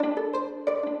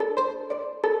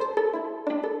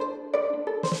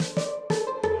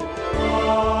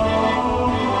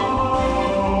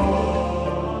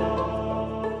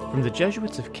From the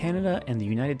Jesuits of Canada and the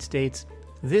United States,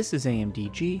 this is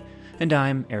AMDG, and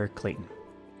I'm Eric Clayton.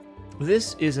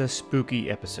 This is a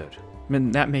spooky episode. I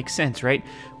mean, that makes sense, right?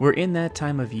 We're in that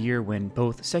time of year when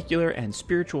both secular and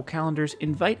spiritual calendars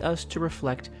invite us to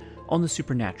reflect on the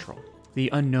supernatural, the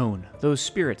unknown, those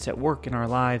spirits at work in our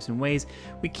lives in ways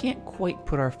we can't quite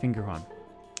put our finger on.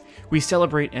 We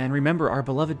celebrate and remember our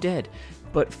beloved dead,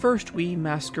 but first we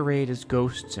masquerade as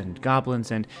ghosts and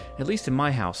goblins and, at least in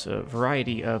my house, a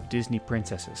variety of Disney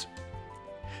princesses.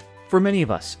 For many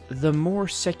of us, the more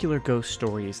secular ghost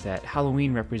stories that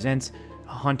Halloween represents,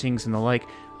 hauntings and the like,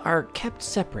 are kept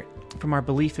separate from our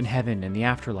belief in heaven and the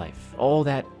afterlife, all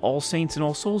that All Saints and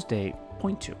All Souls Day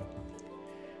point to.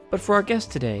 But for our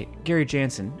guest today, Gary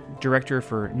Jansen, Director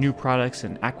for New Products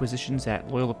and Acquisitions at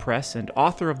Loyola Press and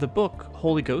author of the book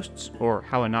Holy Ghosts, or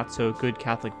How a Not-So-Good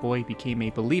Catholic Boy Became a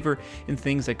Believer in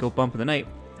Things That Go Bump in the Night,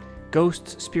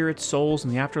 ghosts, spirits, souls,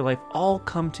 and the afterlife all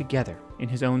come together in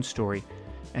his own story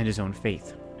and his own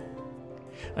faith.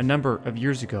 A number of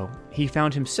years ago, he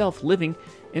found himself living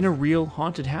in a real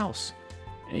haunted house.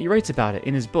 He writes about it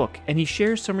in his book, and he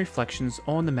shares some reflections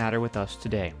on the matter with us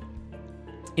today.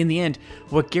 In the end,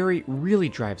 what Gary really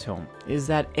drives home is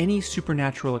that any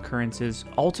supernatural occurrences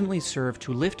ultimately serve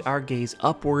to lift our gaze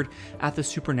upward at the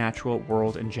supernatural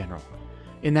world in general.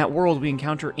 In that world, we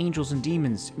encounter angels and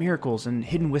demons, miracles and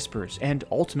hidden whispers, and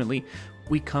ultimately,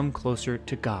 we come closer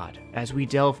to God as we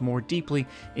delve more deeply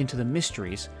into the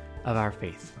mysteries of our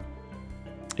faith.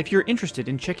 If you're interested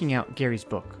in checking out Gary's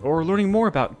book, or learning more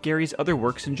about Gary's other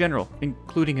works in general,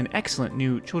 including an excellent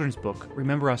new children's book,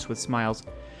 Remember Us with Smiles,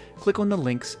 click on the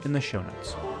links in the show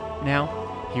notes.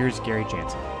 Now, here's Gary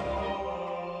Jansen.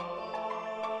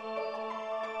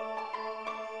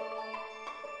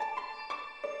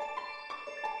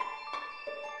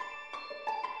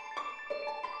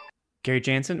 Gary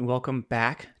Jansen, welcome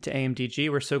back to AMDG.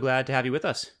 We're so glad to have you with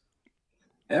us.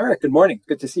 Eric, good morning.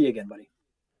 Good to see you again, buddy.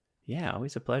 Yeah,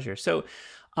 always a pleasure. So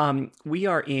we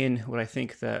are in what I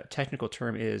think the technical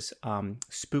term is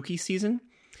spooky season.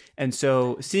 And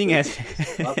so, seeing as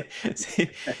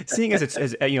it's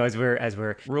as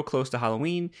we're real close to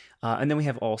Halloween, and then we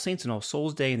have All Saints and All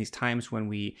Souls Day, and these times when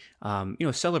we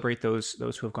celebrate those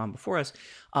who have gone before us.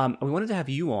 We wanted to have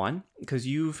you on because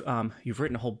you've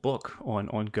written a whole book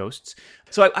on ghosts.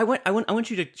 So I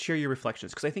want you to share your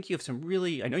reflections because I think you have some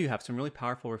really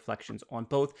powerful reflections on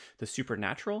both the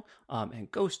supernatural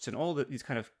and ghosts and all these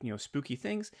kind of spooky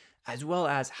things, as well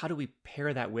as how do we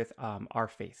pair that with our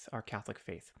faith, our Catholic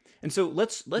faith. And so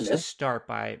let's just start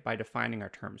by defining our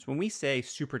terms. When we say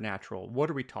supernatural, what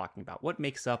are we talking about? What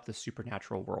makes up the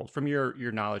supernatural world from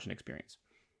your knowledge and experience?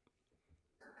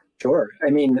 Sure.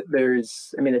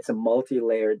 It's a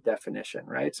multi-layered definition,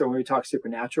 right? So when we talk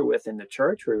supernatural within the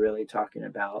church, we're really talking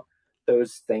about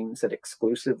those things that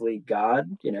exclusively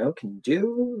God, can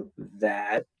do,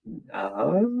 that,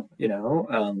 the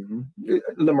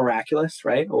miraculous,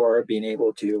 right? Or being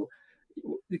able to,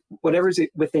 whatever's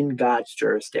within God's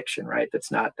jurisdiction, right?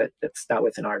 That's not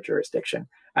within our jurisdiction.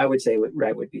 I would say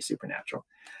would be supernatural.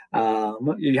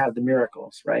 You have the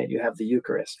miracles, right? You have the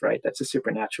Eucharist, right? That's a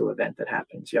supernatural event that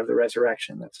happens. You have the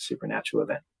resurrection. That's a supernatural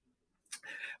event.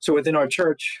 So within our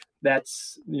church,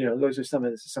 that's, those are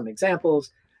some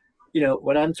examples.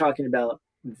 When I'm talking about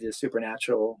the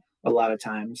supernatural, a lot of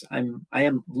times I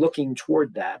am looking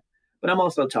toward that, but I'm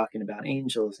also talking about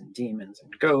angels and demons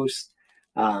and ghosts,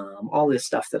 all this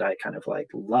stuff that I kind of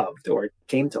loved or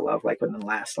came to love within the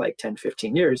last 10,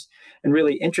 15 years, and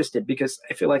really interested because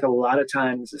I feel like a lot of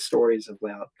times the stories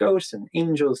about ghosts and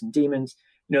angels and demons,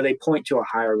 they point to a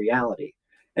higher reality.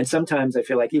 And sometimes I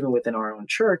feel like even within our own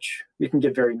church, we can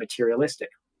get very materialistic.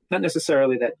 Not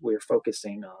necessarily that we're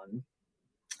focusing on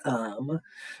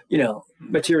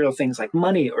material things like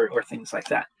money or things like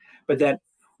that, but that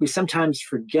we sometimes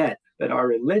forget that our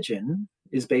religion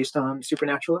is based on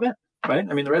supernatural event, right?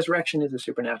 I mean, the resurrection is a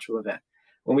supernatural event.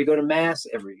 When we go to Mass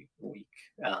every week,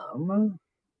 the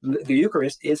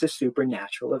Eucharist is a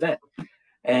supernatural event.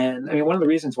 And I mean, one of the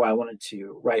reasons why I wanted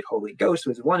to write Holy Ghost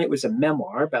was, one, it was a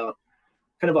memoir about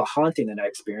kind of a haunting that I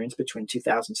experienced between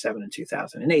 2007 and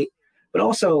 2008, but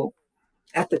also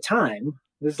at the time,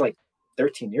 this is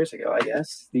 13 years ago, I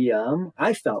guess,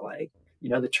 I felt like,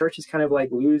 the church is kind of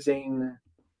losing,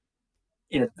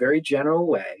 in a very general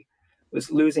way, was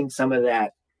losing some of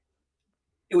that.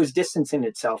 It was distancing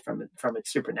itself from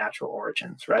its supernatural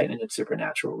origins, right? And its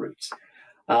supernatural roots.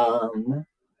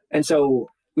 And so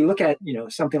we look at,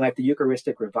 something like the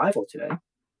Eucharistic revival today,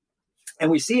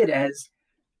 and we see it as,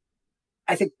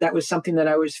 I think that was something that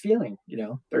I was feeling,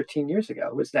 13 years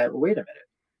ago, was that, wait a minute,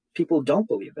 people don't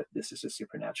believe that this is a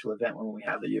supernatural event when we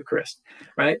have the Eucharist,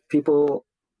 right? People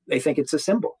they think it's a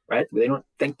symbol, right? They don't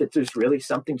think that there's really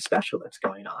something special that's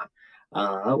going on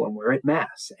when we're at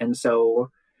Mass. And so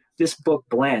this book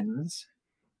blends,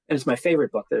 and it's my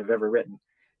favorite book that I've ever written.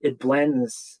 It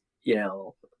blends,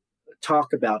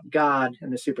 talk about God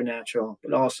and the supernatural,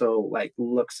 but also like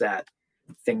looks at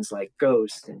things like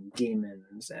ghosts and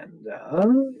demons and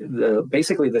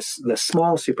basically the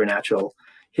small supernatural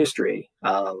history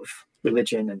of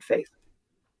religion and faith.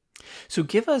 So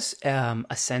give us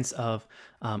a sense of,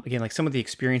 again, like some of the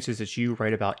experiences that you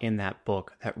write about in that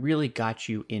book that really got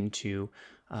you into,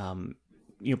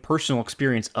 personal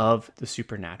experience of the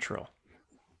supernatural.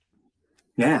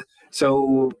 Yeah.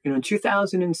 So, in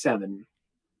 2007,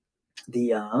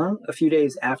 a few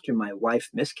days after my wife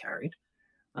miscarried,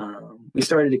 we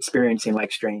started experiencing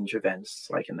like strange events,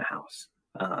 like in the house.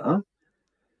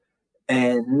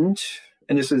 And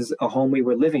this was a home we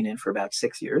were living in for about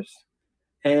 6 years.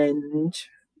 And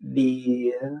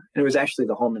it was actually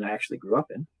the home that I actually grew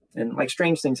up in. And like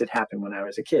strange things had happened when I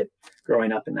was a kid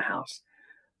growing up in the house.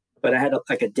 But I had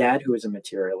a dad who was a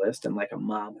materialist and like a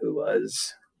mom who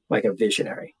was like a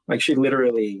visionary. Like she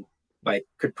literally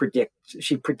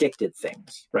she predicted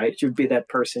things, right? She would be that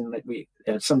person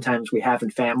that sometimes we have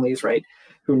in families, right?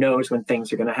 Who knows when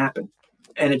things are going to happen.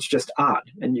 And it's just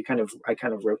odd. And I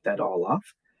kind of wrote that all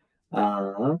off.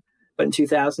 But in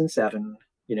 2007,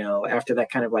 after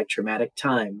that kind of like traumatic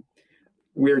time,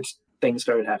 weird things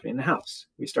started happening in the house.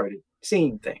 We started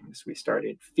seeing things. We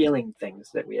started feeling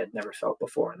things that we had never felt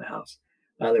before in the house.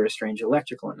 There were strange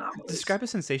electrical anomalies. Describe a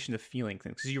sensation of feeling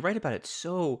things, because you write about it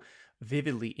so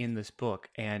vividly in this book.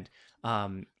 And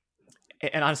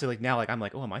honestly, like now, like I'm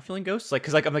like, oh, am I feeling ghosts? Like,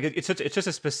 because like I'm like, it's just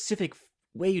a specific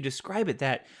way you describe it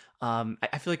that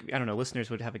I feel like, I don't know, listeners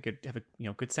would have a good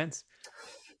sense.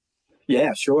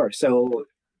 Yeah, sure. So,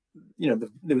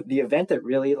 the event that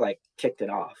really like kicked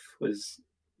it off was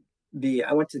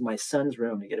I went to my son's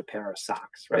room to get a pair of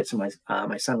socks, right? So my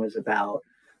son was about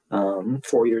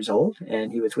 4 years old,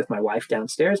 and he was with my wife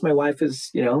downstairs. My wife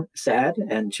was, sad,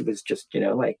 and she was just,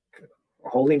 like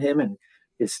holding him, and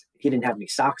he didn't have any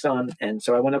socks on. And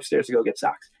so I went upstairs to go get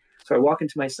socks. So I walk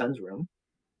into my son's room,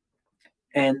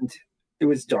 and it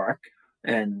was dark,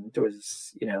 and there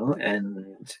was,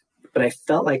 but I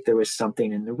felt like there was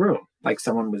something in the room, like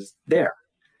someone was there.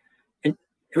 And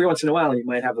every once in a while, you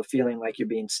might have a feeling like you're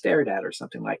being stared at or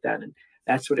something like that. And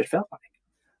that's what it felt like.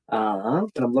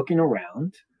 But I'm looking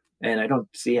around and I don't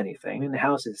see anything. And the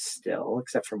house is still,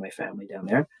 except for my family down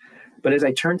there. But as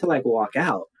I turn to like walk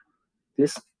out,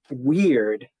 this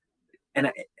weird,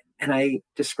 and I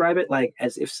describe it like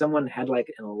as if someone had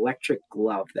like an electric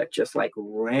glove that just like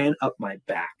ran up my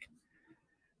back.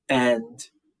 And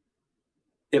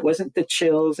it wasn't the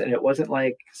chills, and it wasn't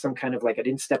like some kind of like I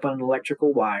didn't step on an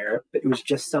electrical wire, but it was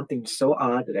just something so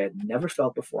odd that I had never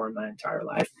felt before in my entire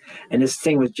life. And this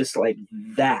thing was just like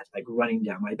that, like running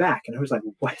down my back. And I was like,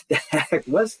 what the heck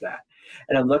was that?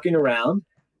 And I'm looking around,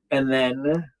 and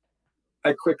then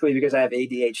I quickly, because I have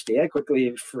ADHD,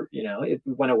 it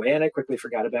went away, and I quickly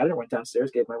forgot about it. I went downstairs,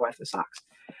 gave my wife the socks.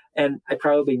 And I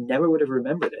probably never would have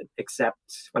remembered it,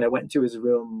 except when I went into his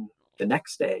room the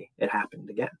next day, it happened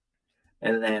again.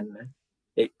 And then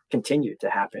it continued to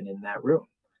happen in that room.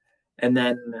 And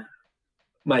then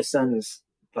my son's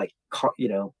like,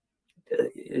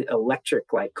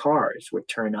 electric like cars would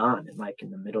turn on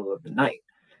in the middle of the night.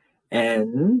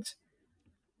 And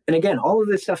again, all of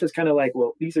this stuff is kind of like,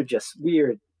 well, these are just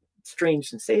weird, strange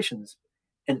sensations.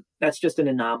 And that's just an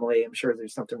anomaly. I'm sure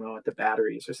there's something wrong with the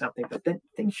batteries or something. But then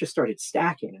things just started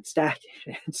stacking and stacking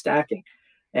and stacking.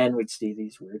 And we'd see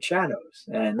these weird shadows.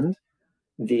 And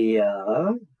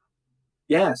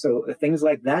so things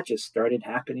like that just started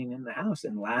happening in the house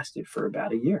and lasted for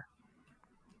about a year.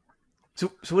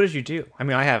 So what did you do? I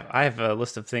mean, I have a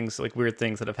list of things, like weird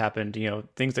things that have happened,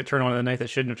 things that turn on in the night that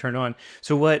shouldn't have turned on.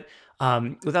 So what,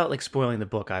 without like spoiling the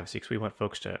book, obviously, because we want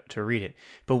folks to read it,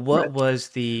 but what was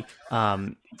the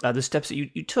steps that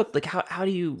you took? Like, how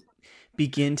do you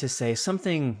begin to say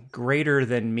something greater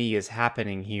than me is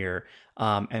happening here,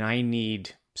 and I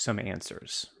need some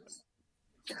answers?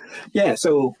 Yeah,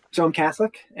 so I'm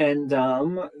Catholic, and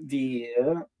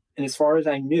as far as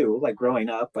I knew, like growing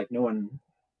up, like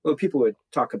people would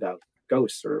talk about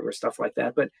ghosts or stuff like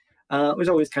that, but it was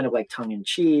always kind of like tongue in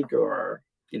cheek, or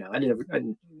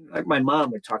like my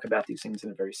mom would talk about these things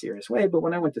in a very serious way. But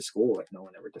when I went to school, like no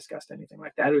one ever discussed anything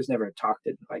like that. It was never talked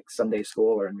in like Sunday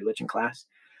school or in religion class.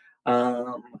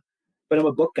 But I'm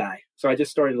a book guy, so I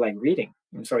just started like reading.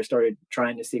 And so I started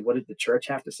trying to see, what did the church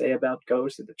have to say about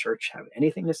ghosts? Did the church have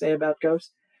anything to say about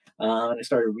ghosts? And I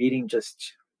started reading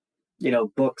just,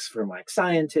 books from like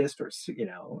scientists or,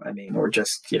 I mean, or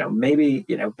just, maybe,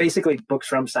 basically books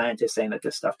from scientists saying that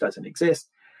this stuff doesn't exist.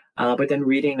 But then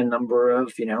reading a number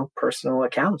of, personal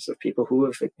accounts of people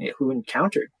who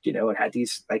encountered, and had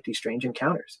these strange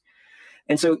encounters.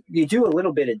 And so you do a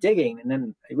little bit of digging, and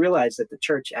then I realized that the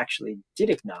church actually did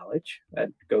acknowledge that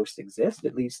ghosts exist,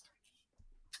 at least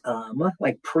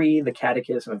like pre the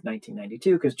Catechism of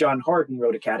 1992, because John Hardon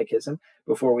wrote a catechism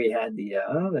before we had the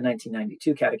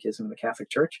 1992 Catechism of the Catholic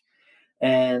Church.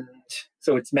 And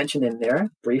so it's mentioned in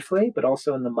there briefly, but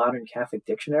also in the Modern Catholic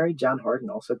Dictionary. John Hardon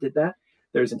also did that.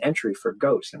 There's an entry for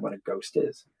ghost and what a ghost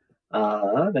is.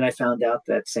 Then I found out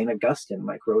that St. Augustine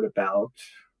wrote about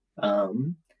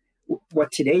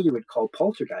what today you would call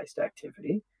poltergeist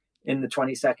activity in the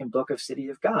 22nd book of City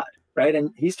of God, right?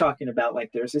 And he's talking about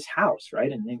there's this house, right?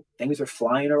 And things are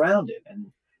flying around it,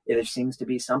 and there seems to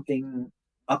be something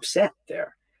upset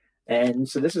there. And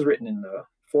so this is written in the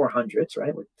 400s,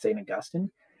 right, with St.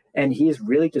 Augustine. And he is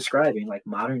really describing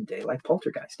modern day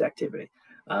poltergeist activity.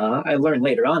 I learned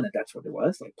later on that that's what it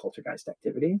was, poltergeist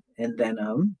activity. And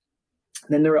then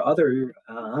there were other,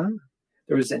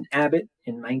 there was an abbot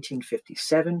in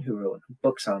 1957 who wrote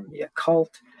books on the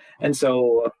occult. And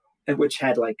so, which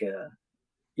had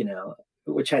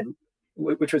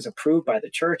which was approved by the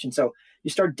church. And so you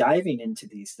start diving into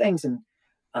these things, and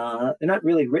they're not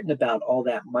really written about all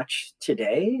that much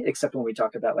today, except when we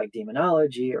talk about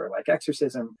demonology or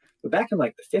exorcism. But back in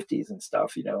the 50s and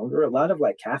stuff, there were a lot of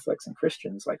Catholics and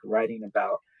Christians writing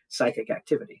about psychic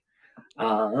activity.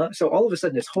 So all of a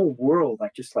sudden, this whole world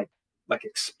just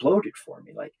exploded for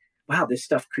me. Wow, this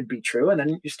stuff could be true. And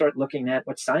then you start looking at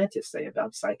what scientists say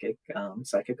about psychic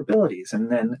abilities, and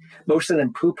then most of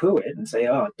them poo-poo it and say,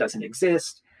 "Oh, it doesn't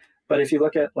exist." But if you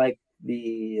look at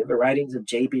the writings of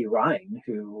J.B. Rhine,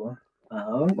 who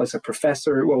was a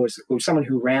professor, was someone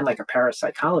who ran a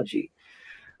parapsychology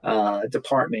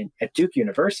department at Duke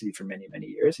University for many, many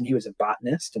years, and he was a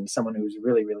botanist and someone who was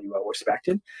really, really well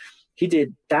respected. He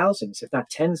did thousands, if not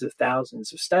tens of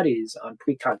thousands, of studies on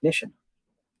precognition,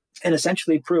 and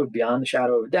essentially proved beyond the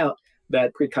shadow of a doubt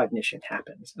that precognition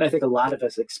happens. And I think a lot of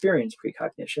us experience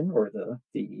precognition, or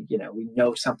we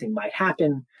know something might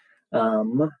happen.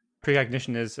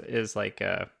 Precognition is like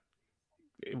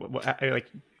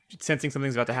sensing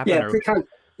something's about to happen.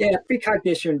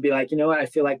 Precognition would be what, I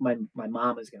feel like my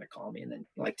mom is going to call me, and then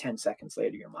 10 seconds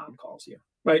later your mom calls you,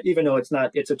 right? Even though it's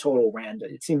a total random,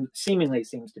 it seemingly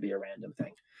seems to be a random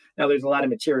thing. Now there's a lot of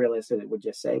materialists that would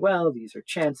just say, well, these are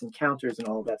chance encounters and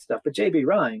all of that stuff, but J.B.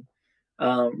 Rhine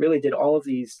really did all of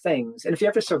these things. And if you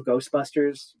ever saw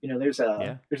Ghostbusters, there's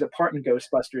a part in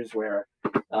Ghostbusters where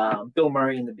Bill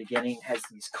Murray in the beginning has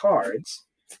these cards,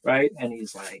 right? And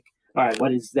he's like, all right,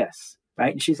 what is this?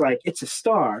 Right? And she's like, it's a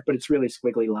star, but it's really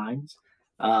squiggly lines.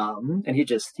 And he's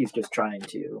just trying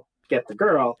to get the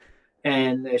girl,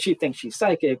 and she thinks she's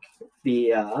psychic.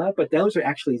 But those are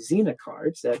actually Xena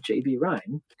cards that J.B.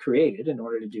 Rhine created in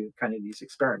order to do kind of these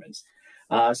experiments.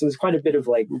 So there's quite a bit of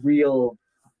real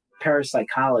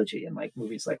parapsychology in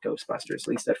movies like Ghostbusters, at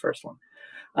least that first one.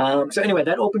 So anyway,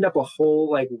 that opened up a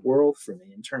whole world for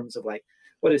me in terms of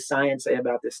what does science say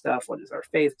about this stuff? What does our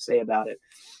faith say about it?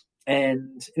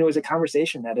 And it was a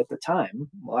conversation that at the time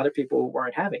a lot of people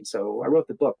weren't having. So I wrote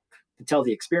the book to tell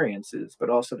the experiences, but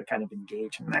also to kind of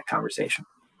engage in that conversation.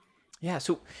 Yeah.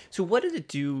 So what did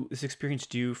this experience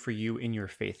do for you in your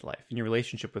faith life, in your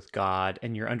relationship with God,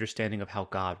 and your understanding of how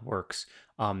God works,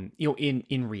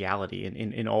 in reality, and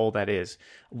in all that is?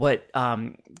 What,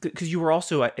 because you were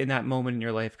also in that moment in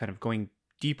your life kind of going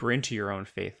deeper into your own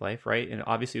faith life, right? And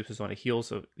obviously this was on the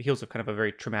heels of kind of a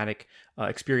very traumatic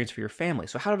experience for your family.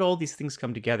 So how did all these things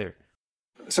come together?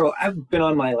 So I've been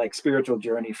on my spiritual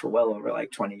journey for well over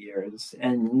 20 years,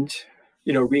 and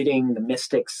reading the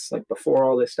mystics before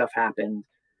all this stuff happened,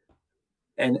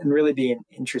 and really being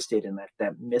interested in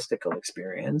that mystical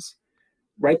experience.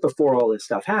 Right before all this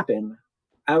stuff happened,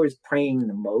 I was praying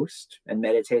the most and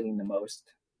meditating the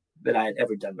most that I had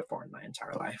ever done before in my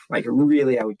entire life.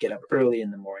 Really, I would get up early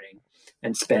in the morning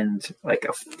and spend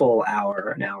a full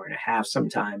hour, an hour and a half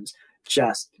sometimes,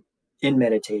 just in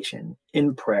meditation,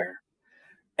 in prayer.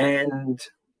 And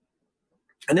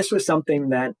this was something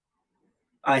that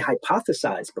I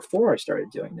hypothesized before I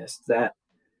started doing this, that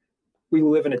we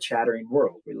live in a chattering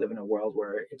world. We live in a world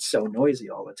where it's so noisy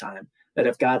all the time that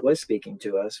if God was speaking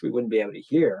to us, we wouldn't be able to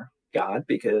hear God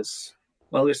because,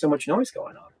 well, there's so much noise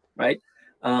going on, right?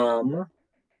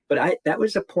 But that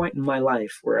was a point in my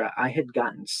life where I had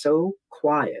gotten so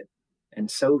quiet and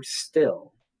so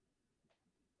still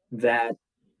that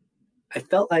I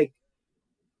felt like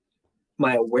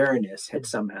my awareness had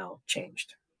somehow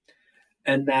changed,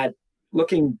 and that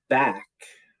looking back,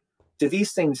 do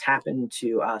these things happen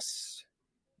to us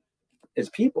as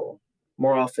people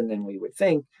more often than we would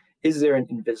think? Is there an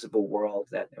invisible world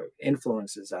that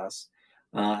influences us,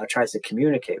 tries to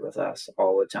communicate with us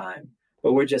all the time?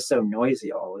 But we're just so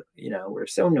noisy. We're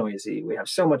so noisy. We have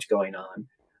so much going on.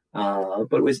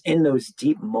 But it was in those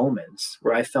deep moments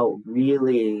where I felt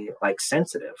really like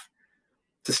sensitive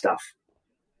to stuff.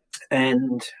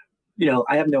 And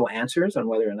I have no answers on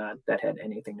whether or not that had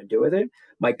anything to do with it.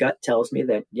 My gut tells me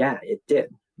that yeah, it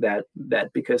did. That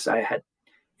because I had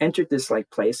entered this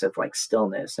like place of like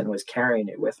stillness and was carrying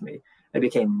it with me, I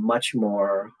became much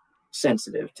more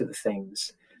sensitive to the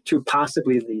things, to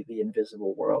possibly the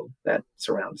invisible world that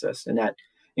surrounds us, and that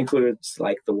includes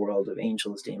like the world of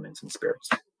angels, demons, and spirits.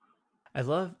 I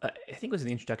love, I think it was in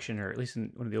the introduction, or at least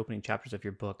in one of the opening chapters of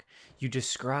your book, you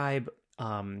describe,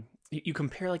 you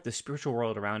compare like the spiritual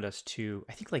world around us to,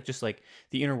 I think like just like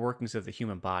the inner workings of the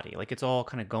human body. Like it's all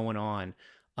kind of going on.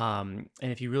 And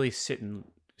if you really sit in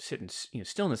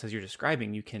stillness as you're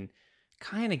describing, you can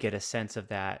kind of get a sense of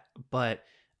that, but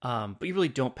you really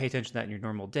don't pay attention to that in your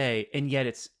normal day, and yet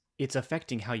it's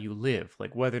affecting how you live,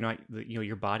 like whether or not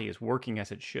your body is working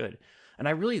as it should. And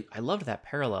I loved that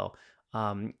parallel,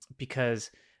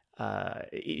 because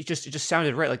it just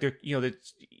sounded right. Like that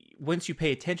once you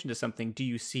pay attention to something, do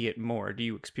you see it more? Do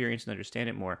you experience and understand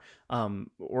it more?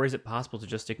 Or is it possible to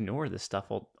just ignore this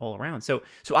stuff all around? So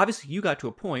obviously you got to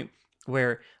a point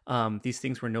where these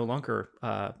things were no longer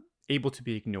able to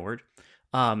be ignored.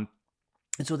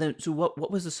 And so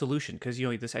what was the solution?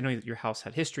 Because I know that your house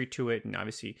had history to it, and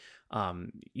obviously,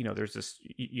 there's this,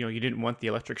 you didn't want the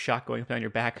electric shock going up down your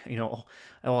back, all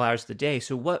hours of the day.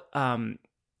 So what, I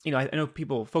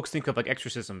know folks think of like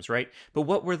exorcisms, right?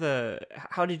 But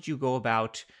how did you go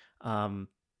about, bringing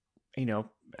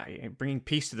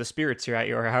peace to the spirits here at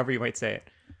you, or however you might say it?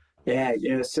 Yeah,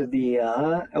 so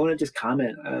I want to just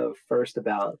comment first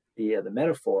about the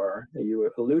metaphor that you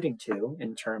were alluding to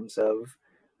in terms of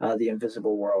the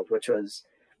invisible world, which was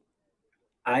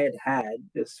I had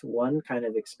this one kind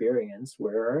of experience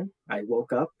where I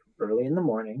woke up early in the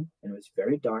morning and it was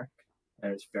very dark and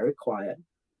it was very quiet,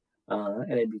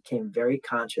 and I became very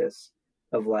conscious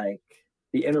of like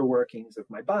the inner workings of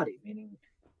my body, meaning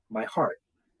my heart,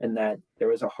 and that there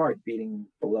was a heart beating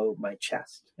below my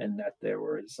chest, and that there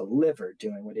was a liver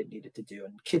doing what it needed to do,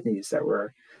 and kidneys that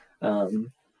were,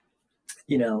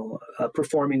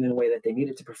 performing in the way that they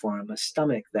needed to perform, a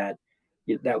stomach that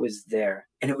was there,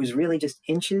 and it was really just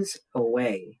inches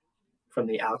away from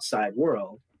the outside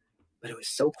world, but it was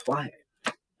so quiet.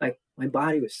 Like my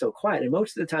body was so quiet, and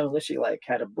most of the time, unless you like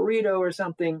had a burrito or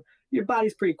something, your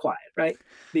body's pretty quiet, right?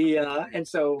 And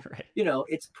so Right.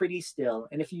 it's pretty still.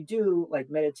 And if you do like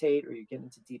meditate or you get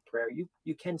into deep prayer,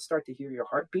 you can start to hear your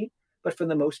heartbeat, but for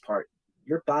the most part,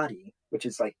 your body, which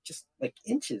is like just like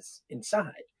inches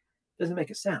inside, doesn't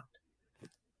make a sound.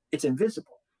 It's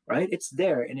invisible, right? It's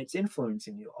there and it's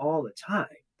influencing you all the time,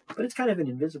 but it's kind of an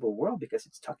invisible world because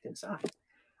it's tucked inside.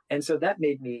 And so that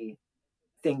made me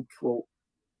think, well,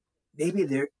 maybe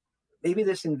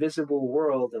this invisible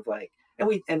world of like,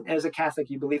 and as a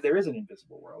Catholic, you believe there is an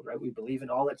invisible world, right? We believe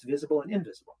in all that's visible and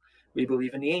invisible. We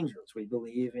believe in the angels. We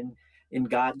believe in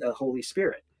God, the Holy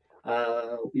Spirit.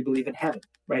 We believe in heaven,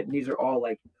 right? And these are all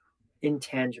like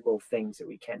intangible things that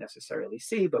we can't necessarily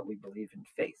see, but we believe in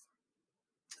faith.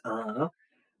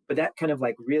 But that kind of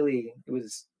like really, it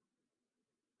was,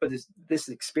 but this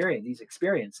experience, these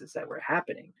experiences that were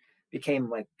happening became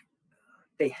like,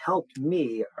 they helped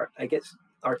me, I guess,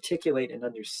 articulate and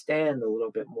understand a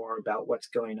little bit more about what's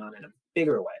going on in a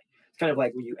bigger way. It's kind of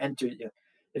like when you enter,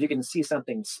 if you can see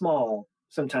something small,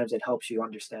 sometimes it helps you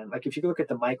understand. Like if you look at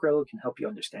the micro, it can help you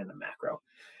understand the macro.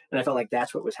 And I felt like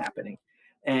that's what was happening.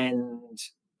 And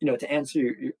to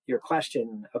answer your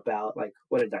question about like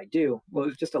what did I do? Well, it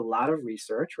was just a lot of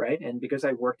research, right? And because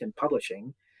I worked in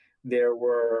publishing, there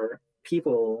were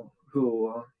people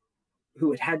who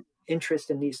had interest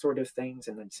in these sort of things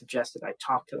and then suggested I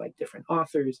talk to like different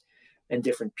authors and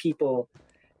different people.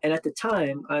 And at the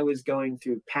time, I was going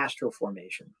through pastoral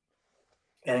formation,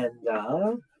 and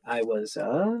I was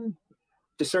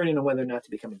discerning on whether or not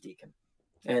to become a deacon.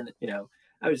 And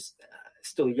I was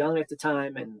still young at the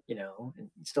time, and and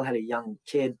still had a young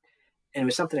kid, and it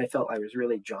was something I felt I was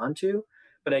really drawn to.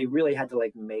 But I really had to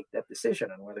like make that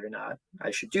decision on whether or not I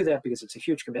should do that, because it's a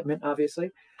huge commitment, obviously,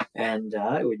 and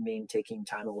it would mean taking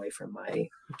time away from my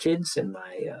kids and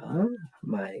my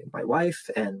wife,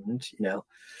 and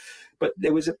But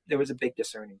there was a big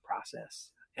discerning process,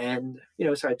 and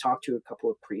so I talked to a couple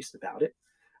of priests about it.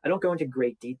 I don't go into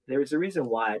great detail. There's a reason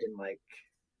why I didn't like.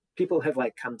 People have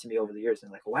like come to me over the years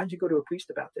and like, why did you go to a priest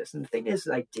about this? And the thing is,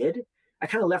 I did, I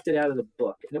kind of left it out of the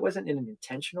book, and it wasn't an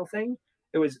intentional thing.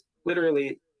 It was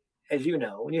literally, as you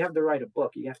know, when you have to write a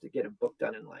book, you have to get a book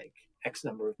done in like X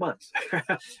number of months,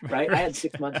 right? I had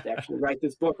 6 months to actually write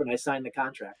this book when I signed the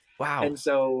contract. Wow. And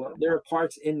so there are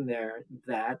parts in there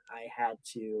that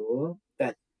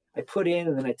that I put in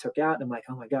and then I took out. And I'm like,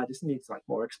 oh my God, this needs like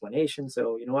more explanation.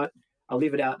 So you know what? I'll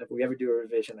leave it out. And if we ever do a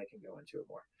revision, I can go into it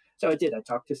more. So I did. I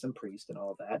talked to some priests and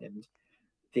all of that. And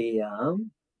the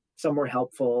some were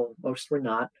helpful, most were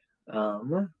not,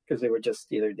 because they were just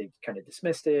either they kind of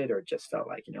dismissed it or just felt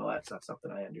like, you know, that's not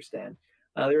something I understand.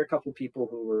 There were a couple of people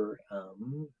who were,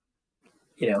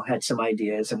 had some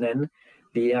ideas, and then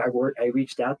I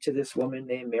reached out to this woman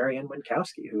named Marianne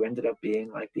Winkowski, who ended up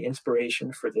being like the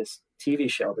inspiration for this TV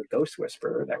show, The Ghost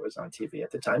Whisperer, that was on TV at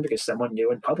the time, because someone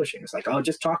new in publishing was like, oh,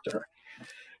 just talk to her.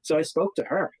 So I spoke to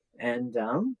her, and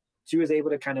she was able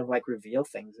to kind of like reveal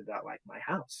things about like my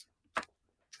house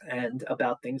and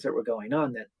about things that were going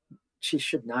on that she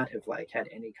should not have like had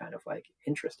any kind of like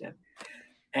interest in.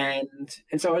 And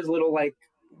so I was a little like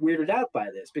weirded out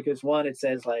by this, because one, it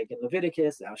says like in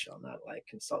Leviticus, thou shalt not like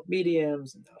consult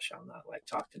mediums, and thou shalt not like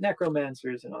talk to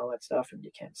necromancers and all that stuff, and you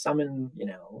can't summon,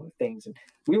 things. And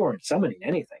we weren't summoning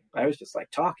anything. I was just like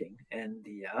talking. And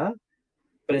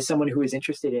but as someone who is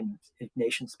interested in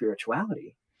Ignatian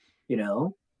spirituality,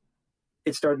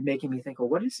 it started making me think, well,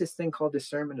 what is this thing called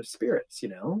discernment of spirits?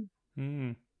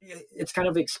 It's kind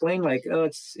of explained like, oh,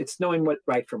 it's knowing what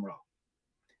right from wrong.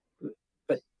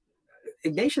 But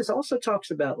Ignatius also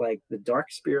talks about like the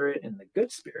dark spirit and the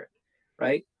good spirit,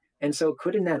 right? And so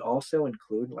couldn't that also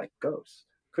include like ghosts?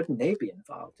 Couldn't they be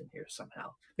involved in here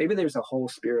somehow? Maybe there's a whole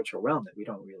spiritual realm that we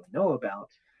don't really know about.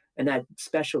 And that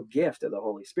special gift of the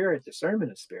Holy Spirit,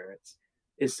 discernment of spirits,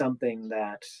 is something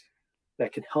that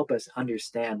can help us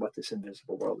understand what this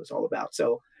invisible world is all about.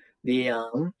 So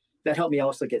that helped me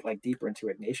also get like deeper into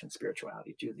Ignatian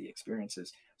spirituality, do the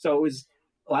experiences. So it was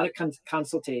a lot of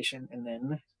consultation,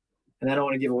 and I don't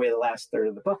want to give away the last third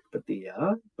of the book, but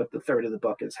the third of the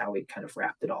book is how we kind of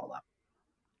wrapped it all up.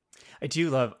 I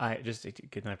just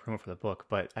get my promo for the book,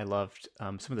 but I loved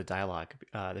some of the dialogue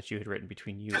that you had written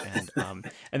between you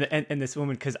and this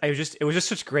woman, because it was just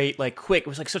such great, like quick, it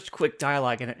was like such quick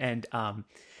dialogue, and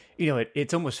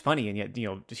it's almost funny, and yet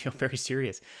very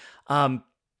serious.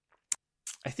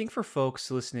 I think for folks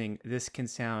listening, this can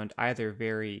sound either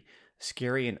very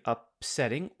scary and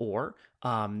upsetting, or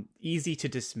easy to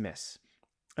dismiss.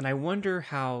 And I wonder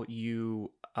how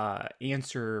you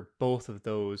answer both of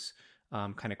those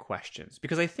kind of questions,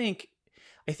 because I think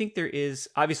there is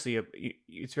obviously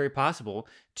it's very possible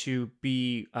to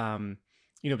be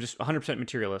just 100%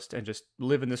 materialist and just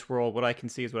live in this world. What I can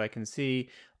see is what I can see.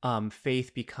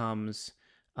 Faith becomes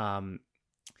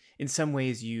in some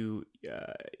ways you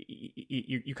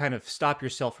kind of stop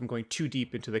yourself from going too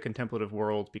deep into the contemplative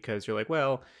world, because you're like,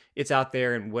 well, it's out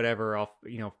there and whatever, I'll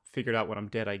figure it out when I'm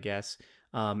dead, I guess.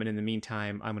 And in the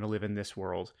meantime, I'm going to live in this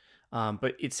world.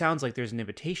 But it sounds like there's an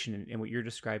invitation in what you're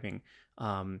describing,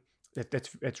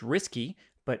 that's risky,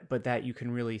 but that you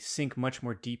can really sink much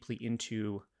more deeply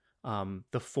into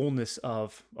the fullness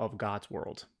of God's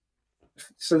world.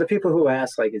 So the people who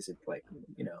ask, like, is it like,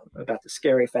 about the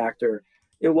scary factor?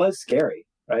 It was scary,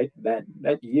 right?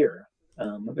 That year,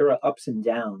 there were ups and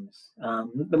downs.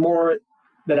 The more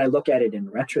that I look at it in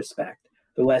retrospect,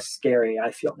 the less scary I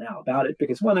feel now about it,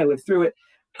 because one, I lived through it.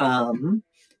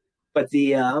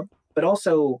 But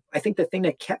also, I think the thing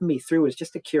that kept me through was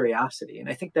just a curiosity. And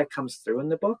I think that comes through in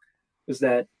the book, was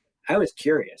that I was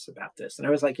curious about this. And I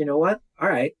was like, you know what? All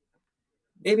right,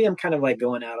 maybe I'm kind of like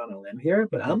going out on a limb here,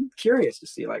 but I'm curious to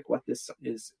see like what this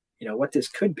is, what this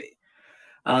could be.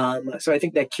 So I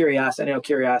think that curiosity, I know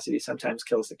curiosity sometimes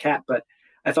kills the cat, but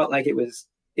I felt like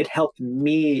it helped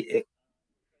me.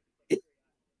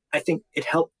 I think it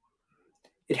helped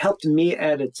me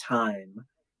at a time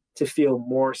to feel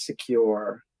more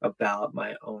secure about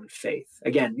my own faith.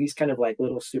 Again, these kind of like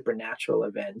little supernatural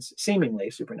events, seemingly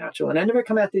supernatural. And I never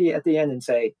come at the end and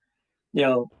say,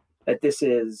 that this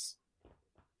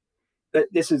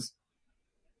is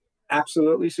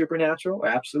absolutely supernatural or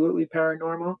absolutely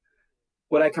paranormal.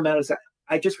 What I come out is that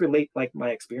I just relate like my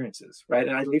experiences, right?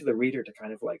 And I leave the reader to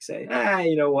kind of like say,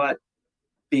 you know what,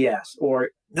 BS,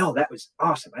 or no, that was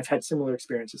awesome. I've had similar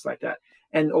experiences like that.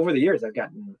 And over the years, I've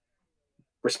gotten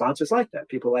responses like that.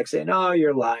 People like saying, "Oh,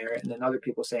 you're a liar," and then other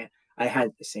people saying, "I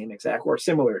had the same exact or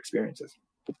similar experiences."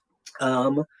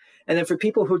 And then for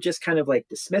people who just kind of like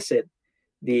dismiss it,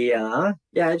 I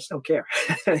just don't care.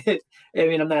 I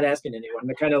mean, I'm not asking anyone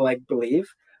to kind of like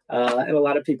believe. And a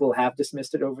lot of people have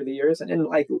dismissed it over the years,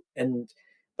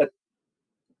 but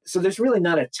so there's really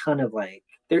not a ton of like,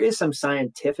 there is some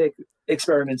scientific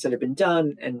experiments that have been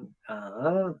done, and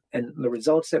the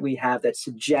results that we have that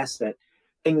suggest that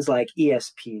things like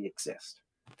ESP exist.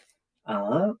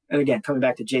 And again, coming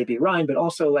back to J.B. Rhine, but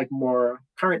also like more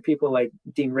current people like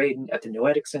Dean Radin at the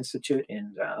Noetics Institute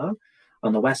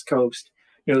on the West Coast.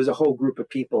 There's a whole group of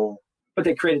people, but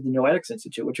they created the Noetics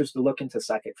Institute, which was to look into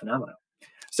psychic phenomena.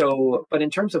 So, but in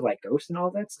terms of like ghosts and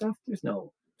all that stuff, there's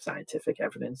no scientific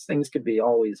evidence. Things could be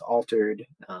always altered,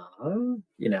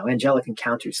 angelic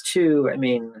encounters too. I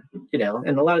mean,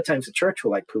 and a lot of times the church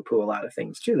will like poo-poo a lot of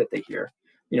things too that they hear,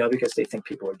 because they think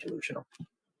people are delusional.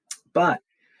 But,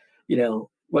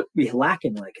 what we lack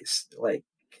in like is like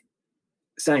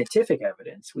scientific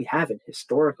evidence. We have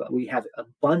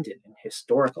abundant in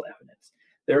historical evidence.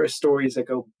 There are stories that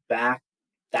go back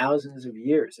thousands of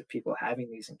years of people having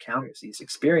these encounters, these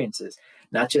experiences,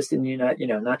 not just in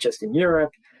not just in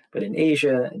Europe, but in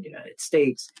Asia and the United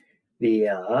States.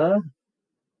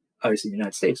 Obviously the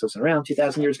United States wasn't around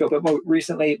 2,000 years ago, but more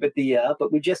recently, but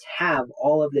we just have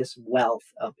all of this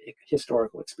wealth of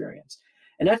historical experience,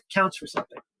 and that counts for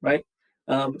something, right?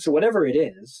 So whatever it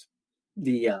is,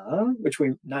 which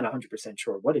we're not 100%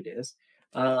 sure what it is,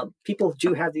 people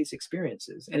do have these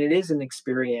experiences, and it is an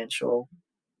experiential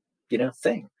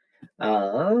thing.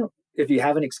 If you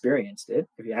haven't experienced it,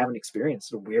 if you haven't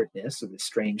experienced the weirdness or the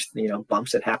strange,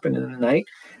 bumps that happen in the night,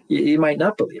 you might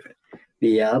not believe it.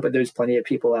 But there's plenty of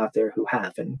people out there who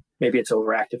have, and maybe it's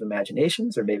overactive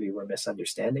imaginations, or maybe we're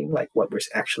misunderstanding like what we're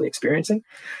actually experiencing.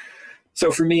 So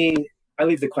for me, I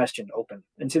leave the question open.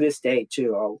 And to this day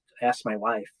too, I'll ask my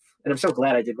wife, and I'm so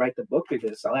glad I did write the book,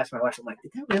 because I'll ask my wife, I'm like,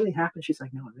 did that really happen? She's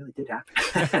like, no, it really did happen.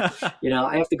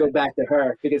 I have to go back to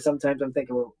her, because sometimes I'm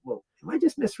thinking, well, am I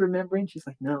just misremembering? She's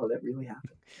like, no, that really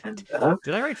happened. And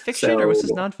did I write fiction or was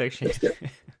this nonfiction?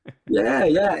 Yeah.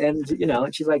 And,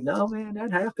 she's like, no, man,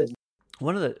 that happened.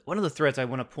 One of the threads I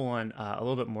want to pull on a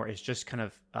little bit more is just kind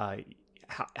of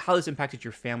how this impacted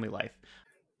your family life.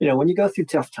 When you go through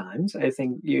tough times, I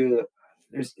think you're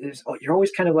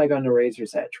always kind of like on the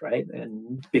razor's edge, right?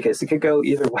 And because it could go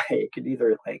either way. It could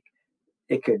either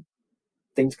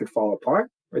things could fall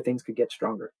apart, or things could get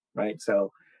stronger, right?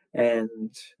 So, and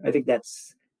I think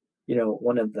that's,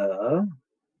 one of the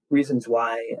reasons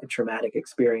why a traumatic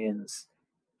experience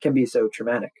can be so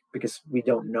traumatic, because we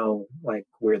don't know like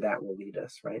where that will lead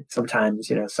us, right?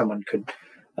 Sometimes, someone could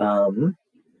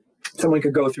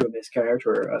go through a miscarriage,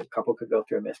 or a couple could go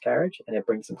through a miscarriage, and it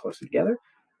brings them closer together.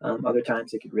 Other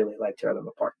times it could really like tear them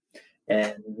apart.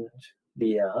 And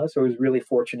so it was really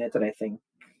fortunate that I think,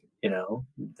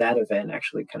 that event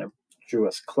actually kind of drew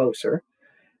us closer.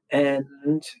 And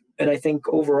I think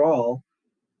overall,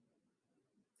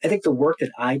 I think the work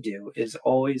that I do is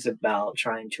always about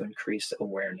trying to increase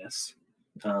awareness.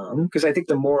 Because I think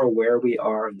the more aware we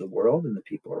are of the world and the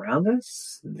people around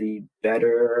us, the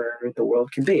better the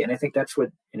world can be. And I think that's what,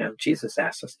 Jesus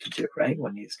asked us to do, right?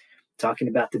 When he's talking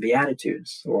about the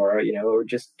Beatitudes, or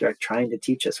just trying to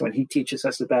teach us, when he teaches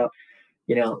us about,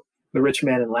 the rich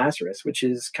man and Lazarus, which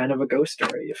is kind of a ghost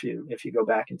story if you go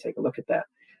back and take a look at that.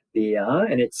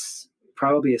 And it's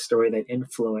probably a story that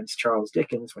influenced Charles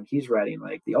Dickens when he's writing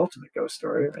like the ultimate ghost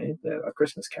story, right? A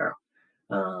Christmas Carol.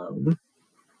 But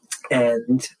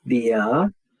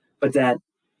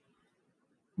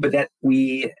that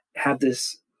we have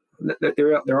this.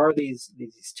 There are these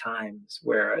times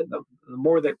where the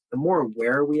more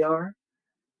aware we are,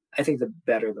 I think the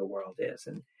better the world is,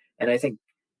 and I think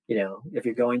if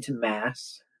you're going to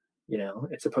mass,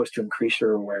 it's supposed to increase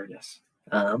your awareness.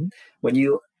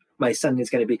 My son is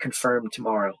going to be confirmed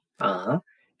tomorrow.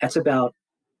 That's about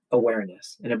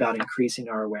awareness, and about increasing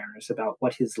our awareness about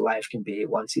what his life can be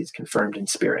once he's confirmed in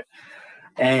spirit.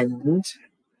 And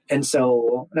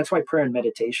so that's why prayer and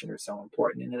meditation are so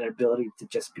important, and an ability to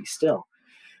just be still.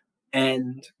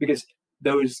 And because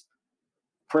those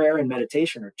prayer and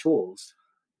meditation are tools,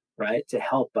 right, to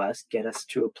help us get us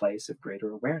to a place of greater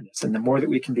awareness. And the more that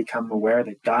we can become aware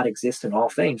that God exists in all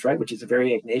things, right, which is a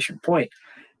very Ignatian point,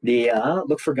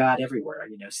 look for God everywhere,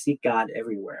 seek God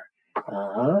everywhere.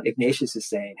 Ignatius is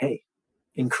saying, hey,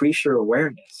 increase your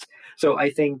awareness. So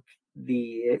I think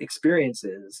the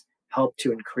experiences help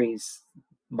to increase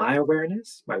my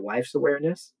awareness, my wife's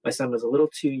awareness. My son was a little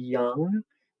too young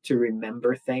to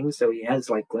remember things, so he has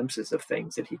like glimpses of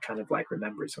things that he kind of like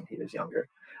remembers when he was younger.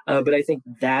 But I think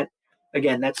that,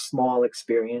 again, that small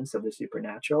experience of the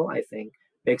supernatural, I think,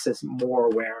 makes us more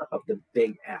aware of the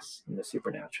big S in the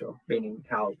supernatural, meaning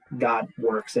how God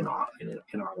works in our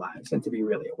lives, and to be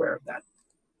really aware of that.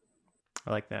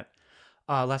 I like that.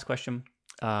 Last question.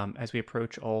 As we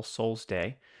approach All Souls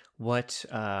Day, what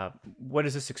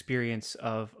does this experience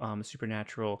of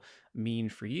supernatural mean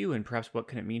for you, and perhaps what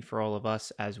can it mean for all of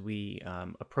us as we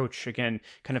approach, again,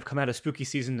 kind of come out of spooky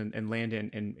season and land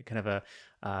in kind of a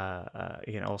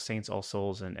All Saints, All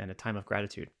Souls, and a time of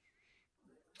gratitude.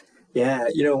 Yeah,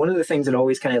 one of the things that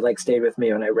always kind of like stayed with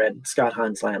me when I read Scott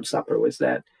Hahn's Lamb's Supper was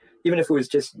that even if it was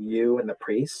just you and the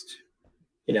priest,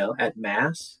 at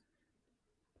Mass,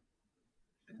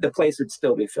 the place would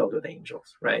still be filled with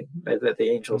angels, right? That the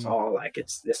angels all like,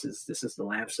 this is the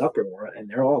Lamb's Supper, and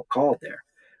they're all called there.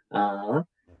 And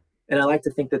I like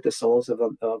to think that the souls of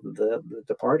the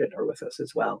departed are with us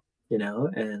as well,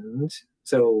 and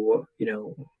so,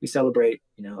 we celebrate,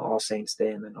 All Saints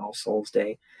Day and then All Souls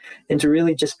Day, and to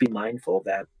really just be mindful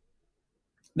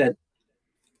that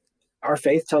our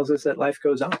faith tells us that life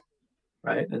goes on,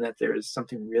 right? And that there is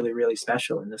something really, really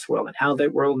special in this world, and how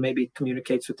that world maybe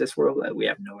communicates with this world, we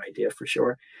have no idea for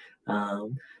sure.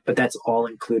 But that's all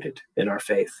included in our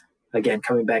faith. Again,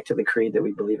 coming back to the creed that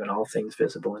we believe in all things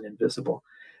visible and invisible,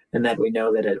 and that we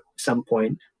know that at some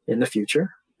point in the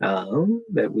future,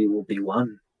 that we will be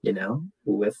one,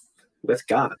 with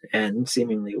God, and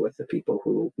seemingly with the people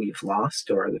who we've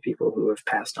lost or the people who have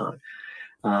passed on.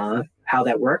 How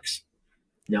that works,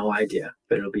 no idea,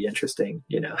 but it'll be interesting,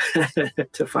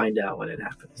 to find out when it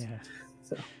happens. Yeah.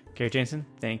 So, Gary Jansen,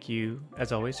 thank you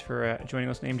as always for joining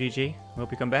us on AMDG. We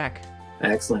hope you come back.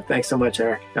 Excellent. Thanks so much,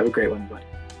 Eric. Have a great one, bud.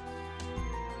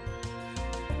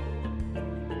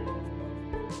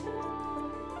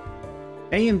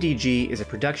 AMDG is a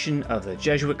production of the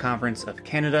Jesuit Conference of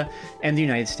Canada and the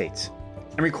United States,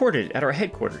 and recorded at our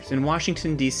headquarters in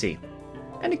Washington, D.C.,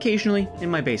 and occasionally in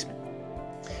my basement.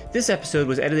 This episode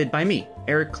was edited by me,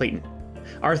 Eric Clayton.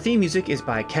 Our theme music is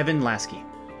by Kevin Lasky.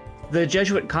 The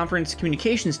Jesuit Conference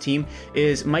communications team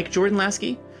is Mike Jordan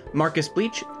Lasky, Marcus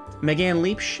Bleach, Megan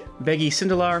Leipsch, Beggy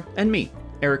Sindelar, and me,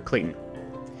 Eric Clayton.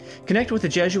 Connect with the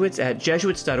Jesuits at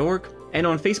jesuits.org and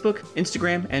on Facebook,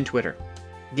 Instagram, and Twitter.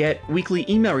 Get weekly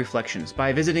email reflections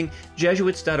by visiting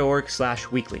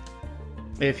jesuits.org/weekly.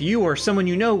 If you or someone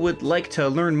you know would like to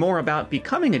learn more about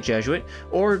becoming a Jesuit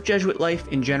or Jesuit life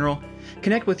in general,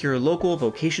 connect with your local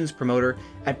vocations promoter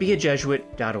at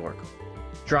beajesuit.org.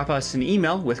 Drop us an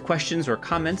email with questions or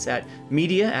comments at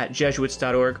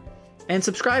media@jesuits.org, and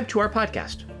subscribe to our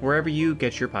podcast wherever you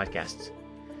get your podcasts.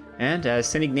 And as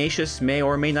St. Ignatius may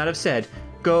or may not have said,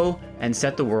 go and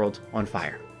set the world on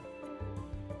fire.